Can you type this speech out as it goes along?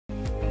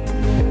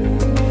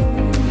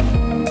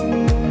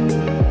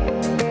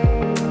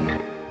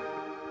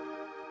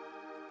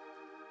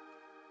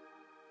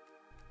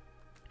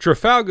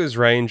Trafalgar's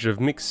range of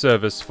mixed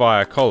service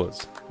fire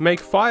collars make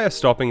fire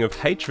stopping of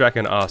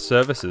HVAC&R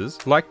services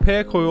like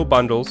pair coil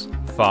bundles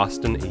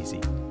fast and easy.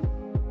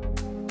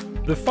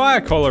 The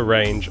FyreCOLLAR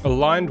range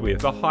aligned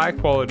with a high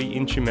quality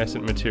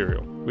intumescent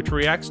material which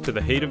reacts to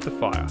the heat of the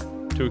fire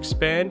to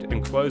expand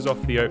and close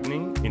off the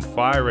opening in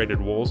fire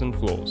rated walls and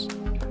floors,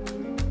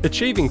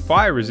 achieving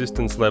fire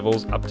resistance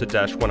levels up to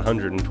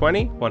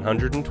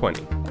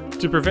 -120/120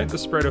 to prevent the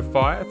spread of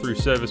fire through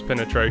service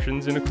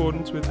penetrations in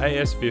accordance with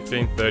AS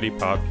 1530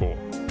 Part 4,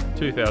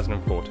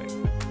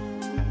 2014.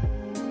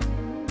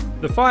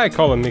 The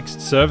FyreCOLLAR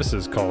Mixed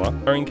Services collar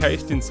are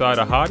encased inside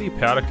a hardy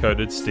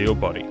powder-coated steel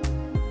body,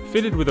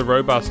 fitted with a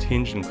robust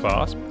hinge and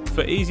clasp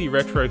for easy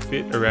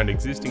retrofit around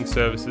existing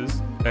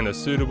services and are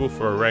suitable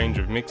for a range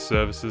of mixed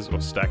services or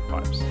stack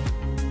pipes.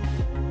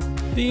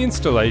 The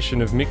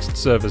installation of mixed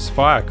service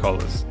fire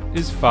collars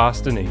is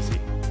fast and easy.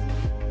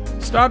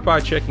 Start by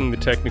checking the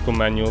technical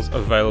manuals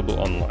available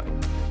online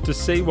to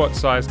see what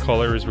size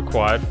collar is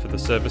required for the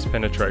service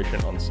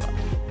penetration on site.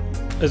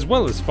 As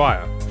well as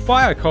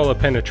fire collar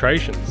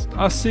penetrations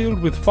are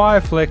sealed with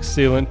FireFlex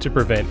sealant to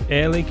prevent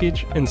air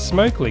leakage and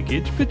smoke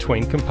leakage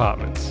between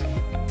compartments.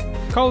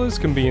 Collars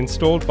can be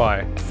installed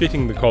by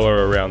fitting the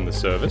collar around the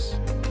service,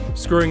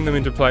 screwing them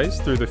into place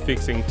through the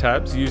fixing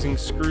tabs using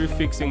screw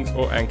fixings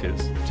or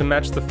anchors to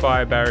match the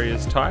fire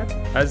barrier's type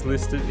as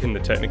listed in the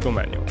technical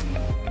manual.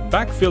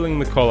 Backfilling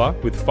the collar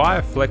with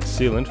FireFlex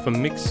sealant for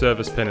mixed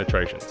service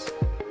penetrations.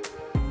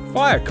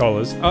 Fire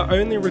collars are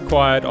only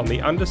required on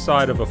the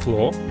underside of a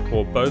floor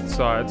or both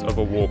sides of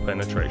a wall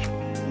penetration,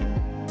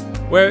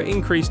 where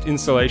increased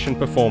insulation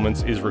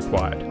performance is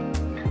required.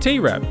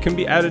 T-wrap can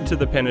be added to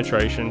the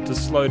penetration to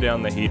slow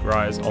down the heat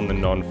rise on the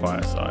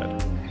non-fire side.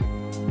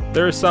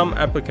 There are some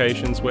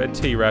applications where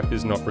T-wrap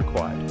is not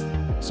required,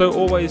 so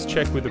always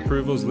check with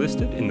approvals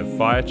listed in the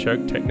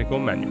FireChoke technical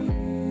manual.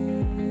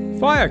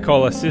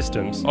 FyreCOLLAR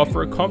systems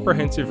offer a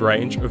comprehensive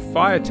range of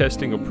fire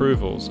testing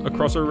approvals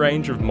across a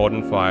range of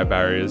modern fire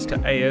barriers to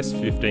AS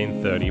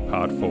 1530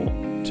 Part 4,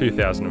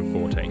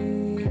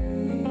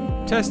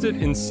 2014. Tested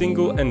in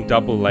single and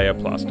double layer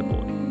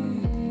plasterboard.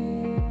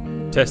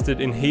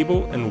 Tested in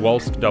Hebel and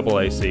Walst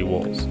AAC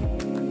walls.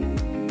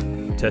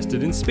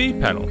 Tested in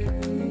speed panel.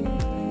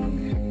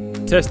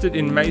 Tested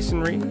in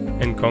masonry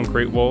and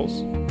concrete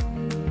walls.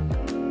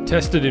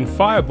 Tested in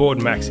fireboard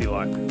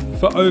maxi-lite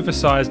for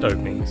oversized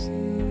openings.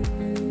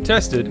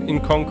 Tested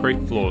in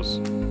concrete floors.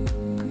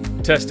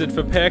 Tested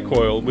for pair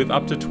coil with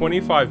up to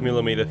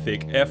 25mm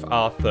thick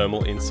FR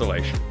thermal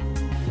insulation.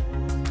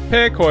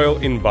 Pair coil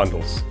in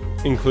bundles,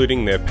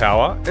 including their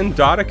power and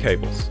data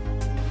cables.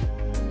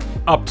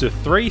 Up to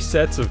 3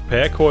 sets of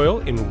pair coil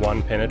in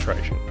one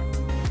penetration.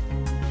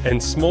 And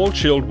small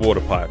chilled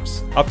water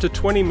pipes, up to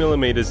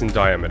 20mm in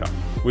diameter,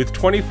 with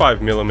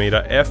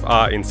 25mm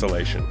FR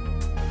insulation.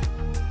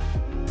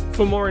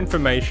 For more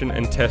information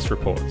and test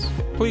reports,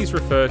 please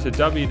refer to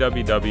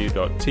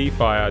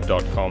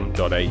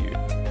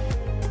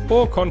www.tfire.com.au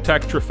or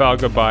contact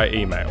Trafalgar by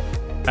email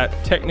at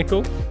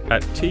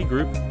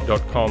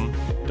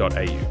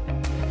technical@tgroup.com.au.